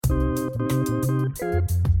Hello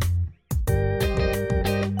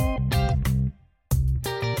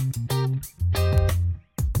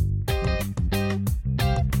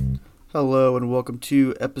and welcome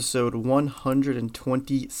to episode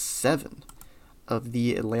 127 of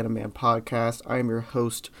the Atlanta Man podcast. I am your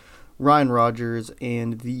host, Ryan Rogers,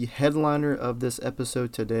 and the headliner of this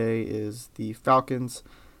episode today is the Falcons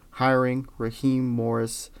hiring Raheem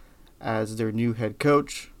Morris as their new head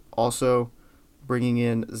coach. Also bringing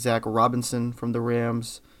in Zach Robinson from the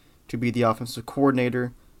Rams to be the offensive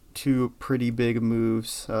coordinator. Two pretty big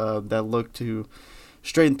moves that look to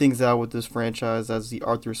straighten things out with this franchise, as the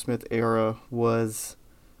Arthur Smith era was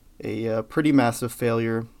a pretty massive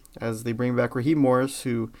failure, as they bring back Raheem Morris,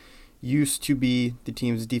 who used to be the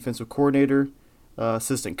team's defensive coordinator,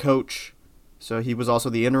 assistant coach. So he was also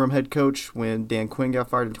the interim head coach when Dan Quinn got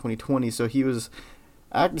fired in 2020. So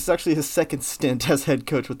it's actually his second stint as head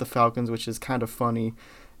coach with the Falcons, which is kind of funny,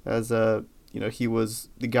 as he was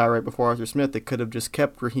the guy right before Arthur Smith. They could have just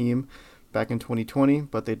kept Raheem back in 2020,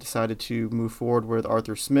 but they decided to move forward with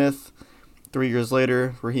Arthur Smith. 3 years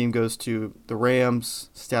later, Raheem goes to the Rams,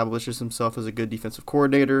 establishes himself as a good defensive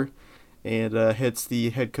coordinator, and hits the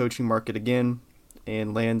head coaching market again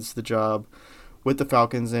and lands the job with the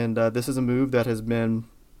Falcons. And this is a move that has been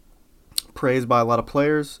praised by a lot of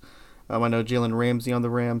players. I know Jalen Ramsey on the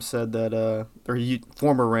Rams said that, or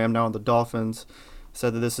former Ram, now on the Dolphins,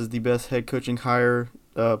 said that this is the best head coaching hire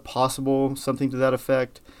possible, something to that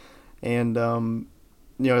effect. And, a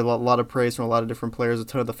lot of praise from a lot of different players. A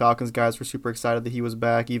ton of the Falcons guys were super excited that he was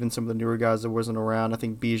back, even some of the newer guys that wasn't around. I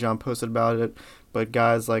think Bijan posted about it, but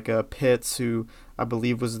guys like Pitts, who I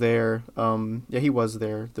believe was there. He was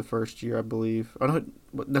there the first year, I believe. Oh,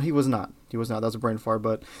 no, he was not. He was not. That was a brain fart.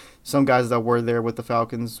 But some guys that were there with the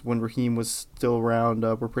Falcons when Raheem was still around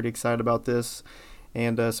were pretty excited about this.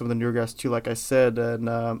 And some of the newer guys, too, like I said. And,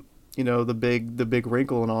 the big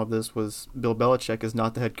wrinkle in all of this was Bill Belichick is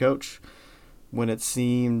not the head coach, when it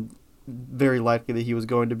seemed very likely that he was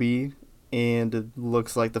going to be, and it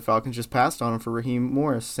looks like the Falcons just passed on him for Raheem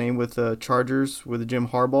Morris. Same with the Chargers with Jim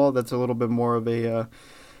Harbaugh. That's a little bit more of a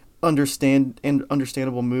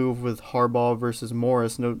understandable move with Harbaugh versus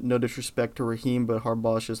Morris. No disrespect to Raheem, but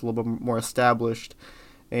Harbaugh is just a little bit more established.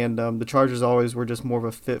 And the Chargers always were just more of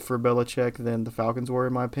a fit for Belichick than the Falcons were,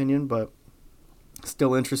 in my opinion, but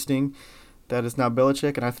still interesting that it's not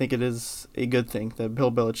Belichick, and I think it is a good thing that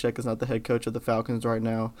Bill Belichick is not the head coach of the Falcons right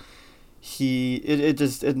now.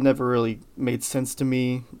 It never really made sense to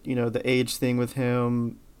me, the age thing with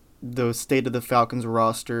him, the state of the Falcons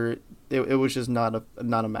roster. It was just not a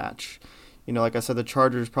match. Like I said, the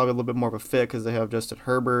Chargers probably a little bit more of a fit because they have Justin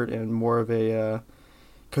Herbert and more of a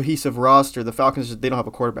cohesive roster. The Falcons, they don't have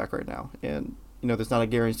a quarterback right now, and there's not a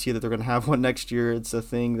guarantee that they're going to have one next year. It's a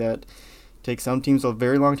thing that takes some teams a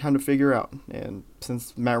very long time to figure out. And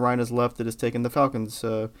since Matt Ryan has left, it has taken the Falcons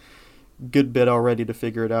a good bit already to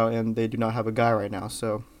figure it out, and they do not have a guy right now.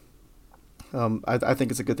 So I think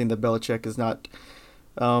it's a good thing that Belichick is not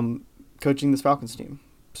coaching this Falcons team.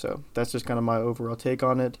 So that's just kind of my overall take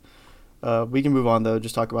on it. We can move on, though,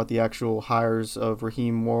 just talk about the actual hires of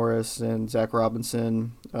Raheem Morris and Zach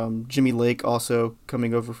Robinson. Jimmy Lake also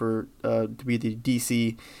coming over to be the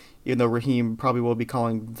DC, even though Raheem probably will be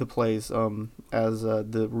calling the plays as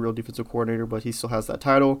the real defensive coordinator, but he still has that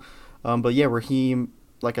title. Raheem,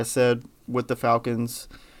 like I said, with the Falcons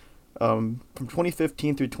from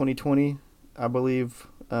 2015 through 2020, I believe.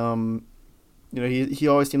 He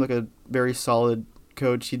always seemed like a very solid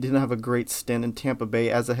coach. He didn't have a great stint in Tampa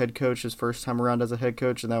Bay as a head coach, his first time around as a head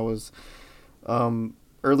coach, and that was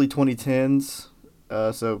early 2010s.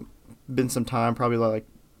 So been some time, probably like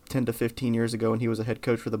 10 to 15 years ago, when he was a head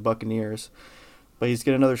coach for the Buccaneers. But he's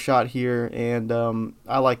getting another shot here, and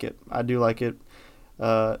I like it. I do like it.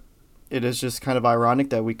 It is just kind of ironic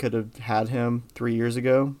that we could have had him 4 years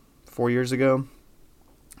ago,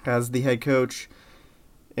 as the head coach,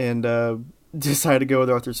 and decided to go with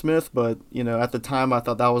Arthur Smith. But, at the time, I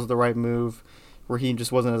thought that was the right move. Raheem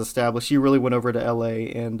just wasn't as established. He really went over to L.A.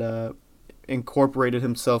 and incorporated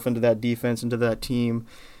himself into that defense, into that team.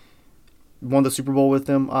 Won the Super Bowl with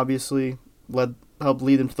them, obviously. Helped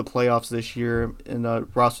lead them to the playoffs this year in a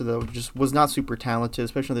roster that just was not super talented,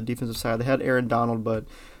 especially on the defensive side. They had Aaron Donald, but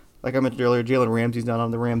like I mentioned earlier, Jalen Ramsey's not on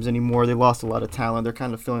the Rams anymore. They lost a lot of talent. They're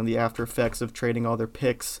kind of feeling the after effects of trading all their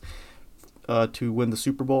picks to win the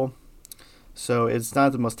Super Bowl. So it's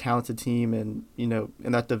not the most talented team, and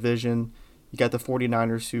in that division, you got the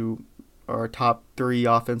 49ers, who are top 3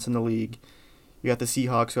 offense in the league. You got the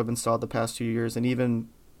Seahawks, who have been solid the past 2 years, and even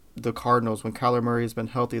the Cardinals, when Kyler Murray has been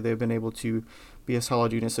healthy, they've been able to be a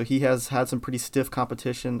solid unit. So he has had some pretty stiff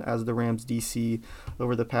competition as the Rams DC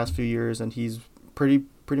over the past few years, and he's pretty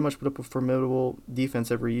much put up a formidable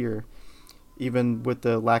defense every year, even with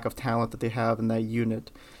the lack of talent that they have in that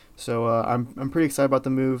unit. So I'm pretty excited about the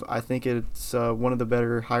move. I think it's one of the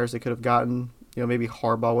better hires they could have gotten. Maybe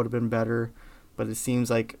Harbaugh would have been better, but it seems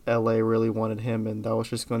like LA really wanted him, and that was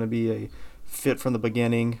just going to be a fit from the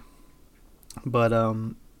beginning. But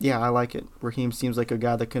yeah, I like it. Raheem seems like a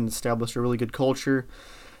guy that can establish a really good culture.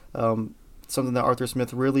 Something that Arthur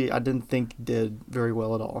Smith really, I didn't think did very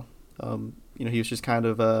well at all. He was just kind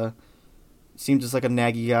of seemed just like a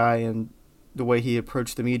naggy guy, and the way he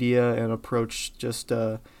approached the media and approached just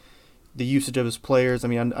the usage of his players. I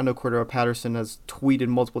mean, I know Cordero Patterson has tweeted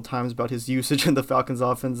multiple times about his usage in the Falcons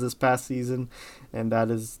offense this past season, and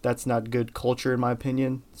that's not good culture in my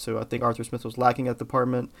opinion. So I think Arthur Smith was lacking at the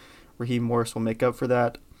department. Raheem Morris will make up for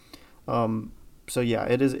that. So yeah,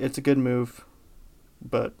 it's a good move,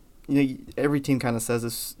 but every team kind of says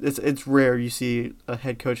this. It's rare you see a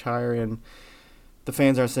head coach hire and the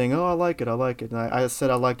fans aren't saying, "Oh, I like it." And I said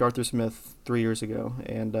I liked Arthur Smith 3 years ago,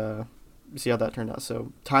 and see how that turned out.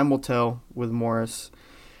 So time will tell with Morris,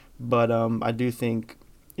 but I do think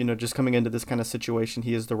just coming into this kind of situation,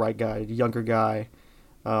 he is the right guy, younger guy,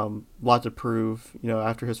 lot to prove.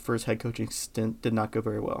 After his first head coaching stint did not go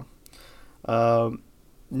very well.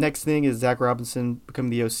 Next thing is Zach Robinson becoming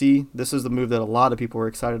the OC. This is the move that a lot of people were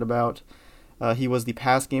excited about. He was the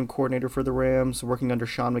pass game coordinator for the Rams, working under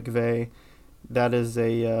Sean McVay. That is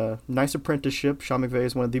a nice apprenticeship. Sean McVay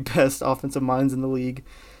is one of the best offensive minds in the league.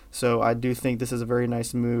 So I do think this is a very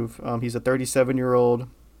nice move. He's a 37-year-old,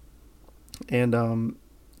 and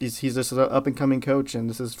he's just an up-and-coming coach, and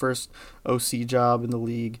this is his first OC job in the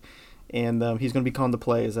league. And he's going to be calling the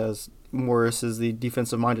plays as Morris is the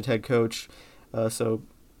defensive-minded head coach. So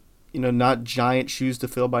not giant shoes to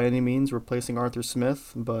fill by any means, replacing Arthur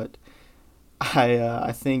Smith, but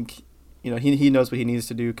I think he knows what he needs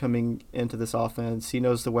to do coming into this offense. He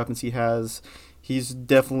knows the weapons he has. He's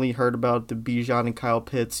definitely heard about the Bijan and Kyle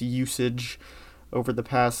Pitts usage over the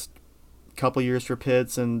past couple years for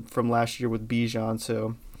Pitts and from last year with Bijan.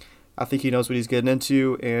 So I think he knows what he's getting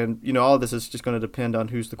into, and all of this is just going to depend on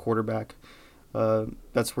who's the quarterback.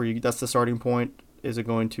 That's the starting point. Is it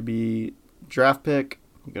going to be draft pick?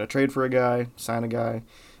 You're going to trade for a guy, sign a guy.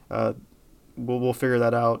 We'll figure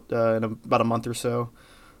that out in about a month or so.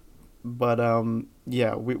 But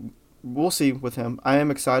yeah, we'll see with him. I am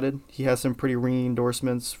excited. He has some pretty ringing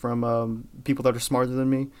endorsements from people that are smarter than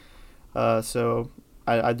me. So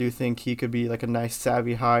I do think he could be like a nice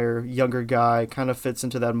savvy hire, younger guy, kind of fits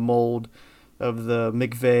into that mold of the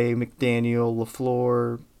McVay, McDaniel,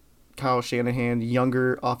 LaFleur, Kyle Shanahan,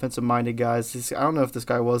 younger offensive-minded guys. I don't know if this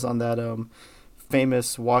guy was on that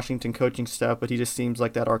famous Washington coaching staff, but he just seems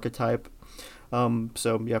like that archetype.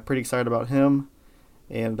 So yeah, pretty excited about him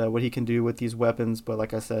and what he can do with these weapons. But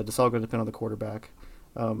like I said, it's all going to depend on the quarterback.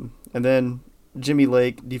 And then Jimmy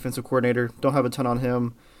Lake, defensive coordinator. Don't have a ton on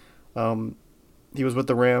him. He was with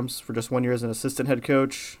the Rams for just 1 year as an assistant head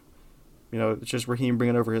coach. It's just Raheem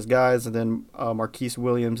bringing over his guys, and then Marquise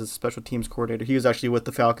Williams as special teams coordinator. He was actually with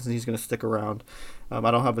the Falcons, and he's going to stick around.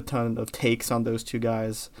 I don't have a ton of takes on those two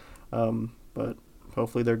guys, but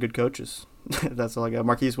hopefully they're good coaches. That's all I got.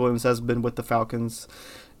 Marquise Williams has been with the Falcons,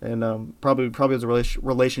 and probably has a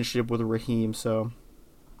relationship with Raheem, so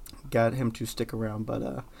got him to stick around.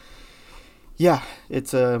 But yeah,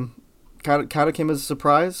 it's kind of came as a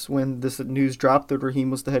surprise when this news dropped that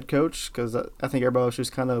Raheem was the head coach, because I think everybody was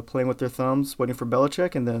just kind of playing with their thumbs, waiting for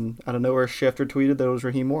Belichick, and then out of nowhere, Schefter tweeted that it was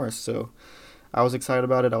Raheem Morris. So I was excited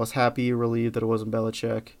about it. I was happy, relieved that it wasn't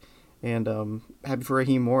Belichick, and happy for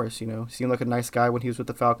Raheem Morris. Seemed like a nice guy when he was with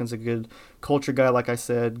the Falcons, a good culture guy, like I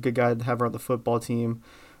said, good guy to have around the football team,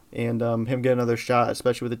 and him getting another shot,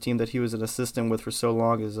 especially with a team that he was an assistant with for so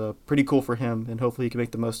long, is pretty cool for him, and hopefully he can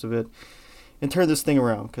make the most of it and turn this thing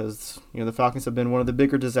around, because the Falcons have been one of the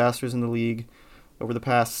bigger disasters in the league over the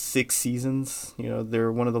past 6 seasons.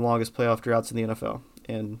 They're one of the longest playoff droughts in the NFL,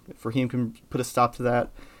 and if Raheem can put a stop to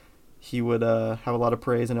that, he would have a lot of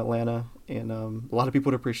praise in Atlanta, and a lot of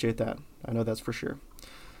people would appreciate that. I know that's for sure.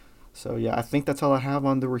 So yeah, I think that's all I have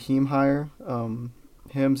on the Raheem hire.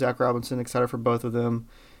 Him, Zach Robinson, excited for both of them,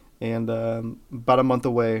 and about a month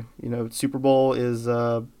away. Super Bowl is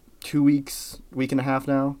 2 weeks, week and a half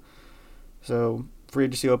now. So free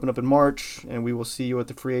agency open up in March, and we will see what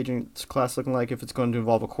the free agents class looking like, if it's going to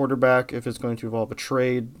involve a quarterback, if it's going to involve a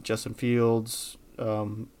trade, Justin Fields,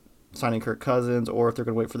 signing Kirk Cousins, or if they're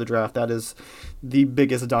going to wait for the draft. That is the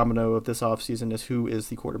biggest domino of this offseason, is who is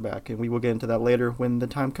the quarterback, and we will get into that later when the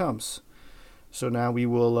time comes. So now we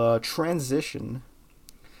will transition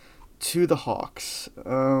to the Hawks.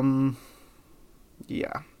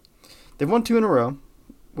 Yeah. They've won 2 in a row.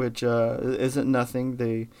 which isn't nothing.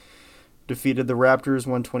 They defeated the Raptors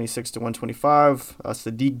 126-125.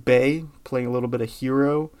 Sadiq Bey playing a little bit of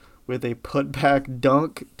hero with a putback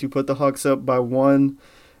dunk to put the Hawks up by 1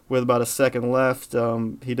 with about a second left.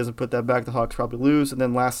 He doesn't put that back. The Hawks probably lose. And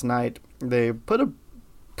then last night they put a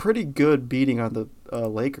pretty good beating on the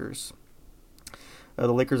Lakers.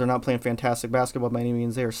 The Lakers are not playing fantastic basketball by any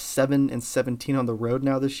means. They are 7-17 on the road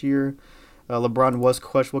now this year. LeBron was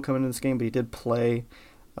questionable coming into this game, but he did play.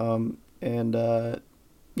 They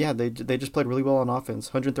just played really well on offense.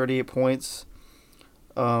 138 points.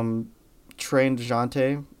 Trey and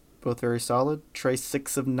DeJounte, both very solid. Trey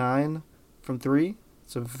 6 of 9 from 3.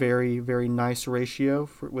 It's a very, very nice ratio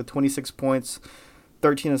with 26 points,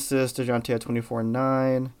 13 assists. DeJounte had 24 and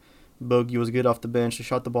 9. Bogey was good off the bench. He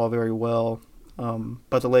shot the ball very well.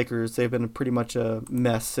 But the Lakers, they've been pretty much a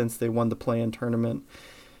mess since they won the play-in tournament.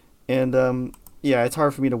 And, it's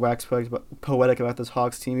hard for me to wax poetic about this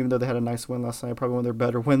Hawks team, even though they had a nice win last night, probably one of their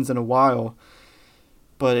better wins in a while.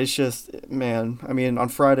 But it's just, man, I mean, on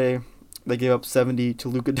Friday, they gave up 70 to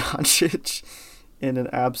Luka Doncic in an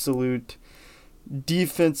absolute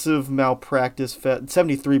defensive malpractice.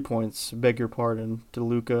 73 points, beg your pardon, to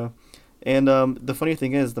Luka. And the funny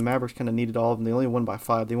thing is, the Mavericks kind of needed all of them. They only won by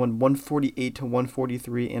 5. They won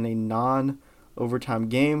 148-143 in a non-overtime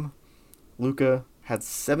game. Luka had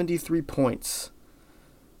 73 points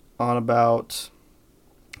on about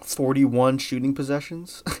 41 shooting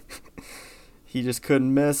possessions. He just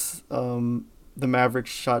couldn't miss. The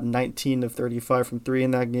Mavericks shot 19 of 35 from 3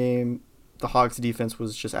 in that game. The Hawks' defense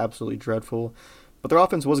was just absolutely dreadful. But their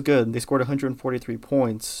offense was good. They scored 143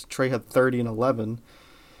 points. Trey had 30 and 11.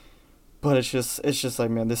 But it's just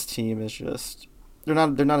like, man, this team is just they're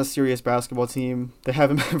not a serious basketball team. They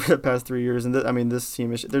haven't been for the past 3 years, and this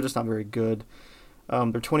team they're just not very good.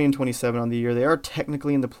 They're 20 and 27 on the year. They are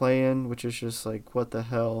technically in the play-in, which is just like, what the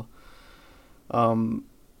hell. But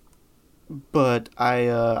I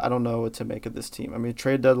don't know what to make of this team. I mean,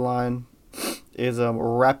 trade deadline is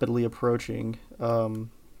rapidly approaching,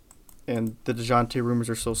 and the DeJounte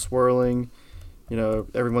rumors are still swirling. You know,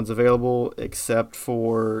 everyone's available except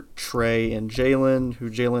for Trey and Jalen, who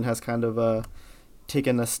Jalen has kind of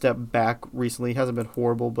taken a step back recently. He hasn't been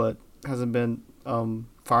horrible, but hasn't been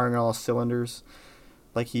firing on all cylinders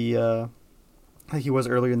like he was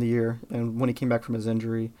earlier in the year and when he came back from his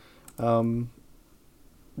injury. DeAndre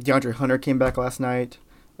Hunter came back last night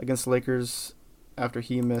against the Lakers after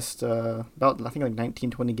he missed about, I think, like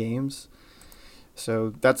 19, 20 games. So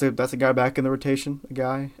that's a guy back in the rotation, a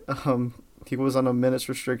guy. He was on a minutes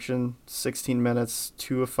restriction, 16 minutes,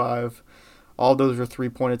 2 of 5. All those were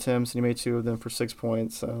 3-point attempts, and he made 2 of them for 6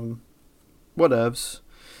 points. Whatevs.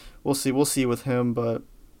 We'll see with him, but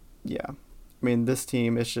yeah. I mean, this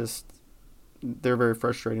team is just, they're very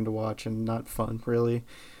frustrating to watch and not fun, really.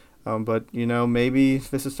 But, you know, maybe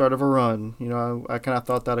this is the start of a run. You know, I kind of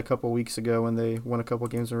thought that a couple weeks ago when they won a couple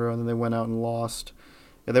games in a row, and then they went out and lost.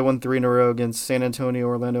 Yeah, they won 3 in a row against San Antonio,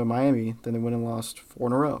 Orlando, and Miami. Then they went and lost 4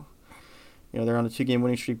 in a row. You know, they're on a 2-game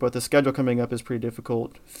winning streak, but the schedule coming up is pretty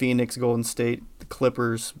difficult. Phoenix, Golden State, the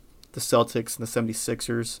Clippers, the Celtics, and the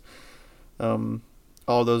 76ers.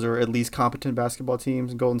 All those are at least competent basketball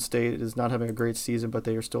teams. Golden State is not having a great season, but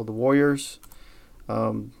they are still the Warriors.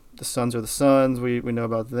 The Suns are the Suns. We know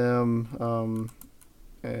about them.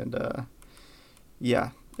 If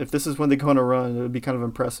this is when they go on a run, it would be kind of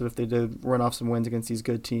impressive if they did run off some wins against these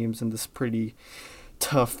good teams in this pretty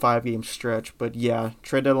tough 5-game stretch. But yeah,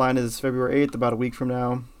 trade deadline is February 8th, about a week from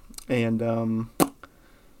now. And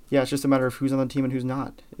it's just a matter of who's on the team and who's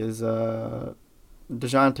not. Is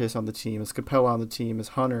DeJounte on the team? Is Capella on the team? Is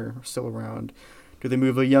Hunter still around? Do they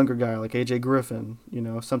move a younger guy like A.J. Griffin? You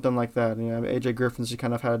know, something like that. You know, A.J. Griffin's just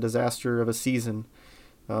kind of had a disaster of a season.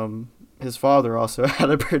 His father also had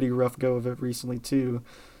a pretty rough go of it recently too.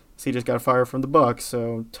 So he just got fired from the Bucks.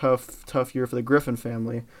 So tough year for the Griffin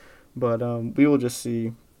family. But we will just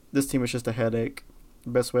see. This team is just a headache.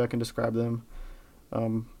 The best way I can describe them.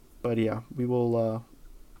 But yeah, we'll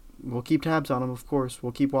keep tabs on them, of course.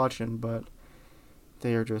 We'll keep watching, but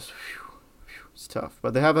they are just it's tough.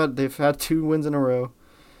 But they've had 2 wins in a row.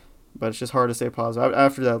 But it's just hard to stay positive.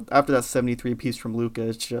 After that 73 piece from Luka,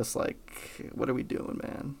 it's just like, what are we doing,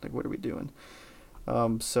 man? Like, what are we doing?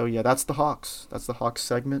 So yeah, that's the Hawks. That's the Hawks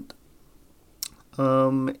segment.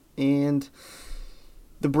 And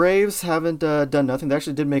the Braves haven't done nothing. They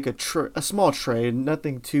actually did make a small trade.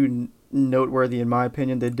 Nothing too noteworthy in my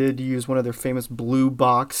opinion. They did use one of their famous blue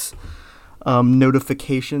box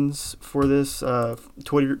notifications for this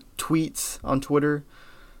tweets on Twitter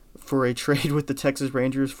for a trade with the Texas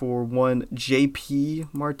Rangers for one J.P.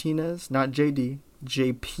 Martinez, not J.D.,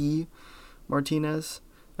 J.P. Martinez.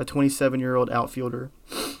 a 27-year-old outfielder.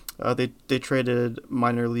 They traded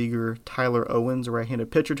minor leaguer Tyler Owens, a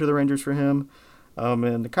right-handed pitcher, to the Rangers for him.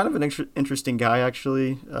 And kind of an interesting guy,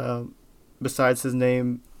 actually, besides his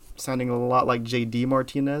name sounding a lot like J.D.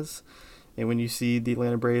 Martinez. And when you see the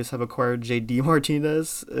Atlanta Braves have acquired J.D.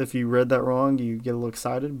 Martinez, if you read that wrong, you get a little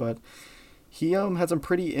excited. But he had some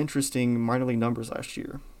pretty interesting minor league numbers last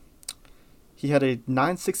year. He had a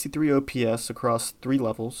 963 OPS across 3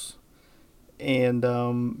 levels.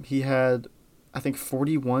 And he had, I think,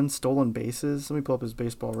 41 stolen bases. Let me pull up his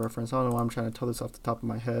baseball reference. I don't know why I'm trying to tell this off the top of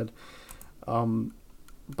my head.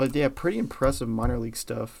 But yeah, pretty impressive minor league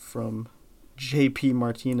stuff from J.P.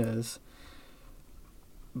 Martinez.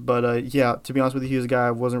 But yeah, to be honest with you, he was a guy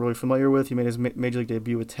I wasn't really familiar with. He made his major league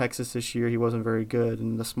debut with Texas this year. He wasn't very good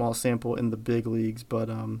in the small sample in the big leagues, but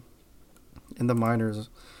in the minors,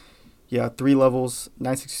 yeah, 3 levels,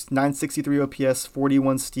 963 OPS,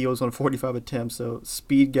 41 steals on 45 attempts. So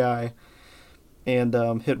speed guy, and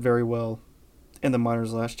hit very well in the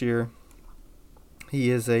minors last year. He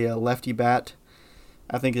is a lefty bat.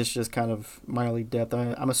 I think it's just kind of minor league depth.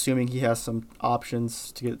 I'm assuming he has some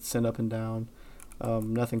options to get sent up and down.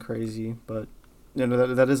 Nothing crazy, but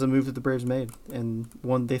that is a move that the Braves made, and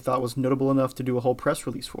one they thought was notable enough to do a whole press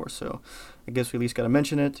release for. So I guess we at least got to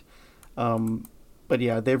mention it. But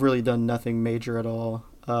yeah, they've really done nothing major at all.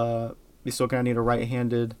 They still kind of need a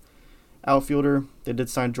right-handed outfielder. They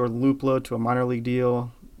did sign Jordan Luplow to a minor league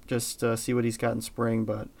deal, just see what he's got in spring.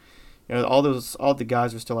 But all the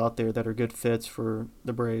guys are still out there that are good fits for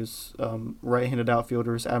the Braves. Right-handed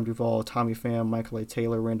outfielders: Adam Duvall, Tommy Pham, Michael A.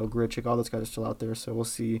 Taylor, Randall Grichuk. All those guys are still out there. So we'll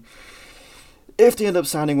see if they end up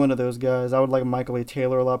signing one of those guys. I would like Michael A.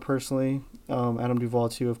 Taylor a lot personally. Adam Duvall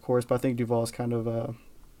too, of course. But I think Duvall is kind of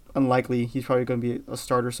unlikely. He's probably going to be a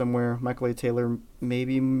starter somewhere. Michael A. Taylor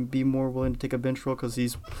maybe be more willing to take a bench role because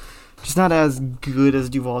he's just not as good as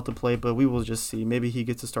Duvall at the plate, but we will just see. Maybe he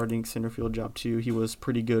gets a starting center field job too. He was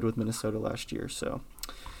pretty good with Minnesota last year. So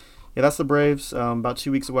yeah, that's the Braves. About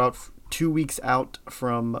 2 weeks out. 2 weeks out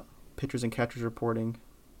from pitchers and catchers reporting.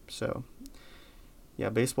 So yeah,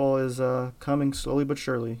 baseball is coming slowly but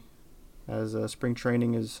surely, as spring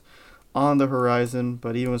training is on the horizon.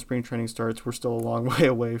 But even when spring training starts, we're still a long way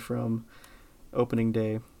away from opening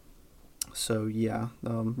day. So yeah,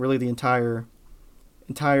 really the entire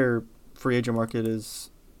free agent market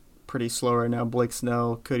is pretty slow right now. Blake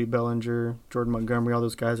Snell, Cody Bellinger, Jordan Montgomery, all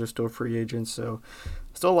those guys are still free agents. So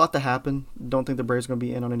still a lot to happen. Don't think the Braves are going to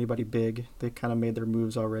be in on anybody big. They kind of made their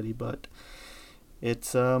moves already, but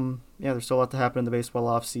it's there's still a lot to happen in the baseball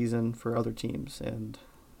off season for other teams. And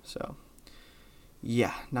so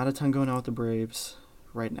yeah, not a ton going on with the Braves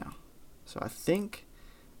right now. So I think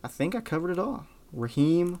I covered it all.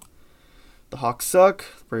 Raheem, the Hawks suck.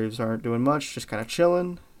 The Braves aren't doing much, just kind of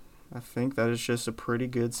chilling. I think that is just a pretty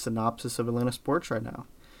good synopsis of Atlanta sports right now.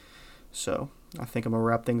 So I think I'm going to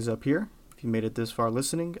wrap things up here. If you made it this far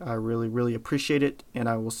listening, I really, really appreciate it, and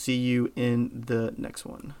I will see you in the next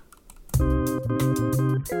one.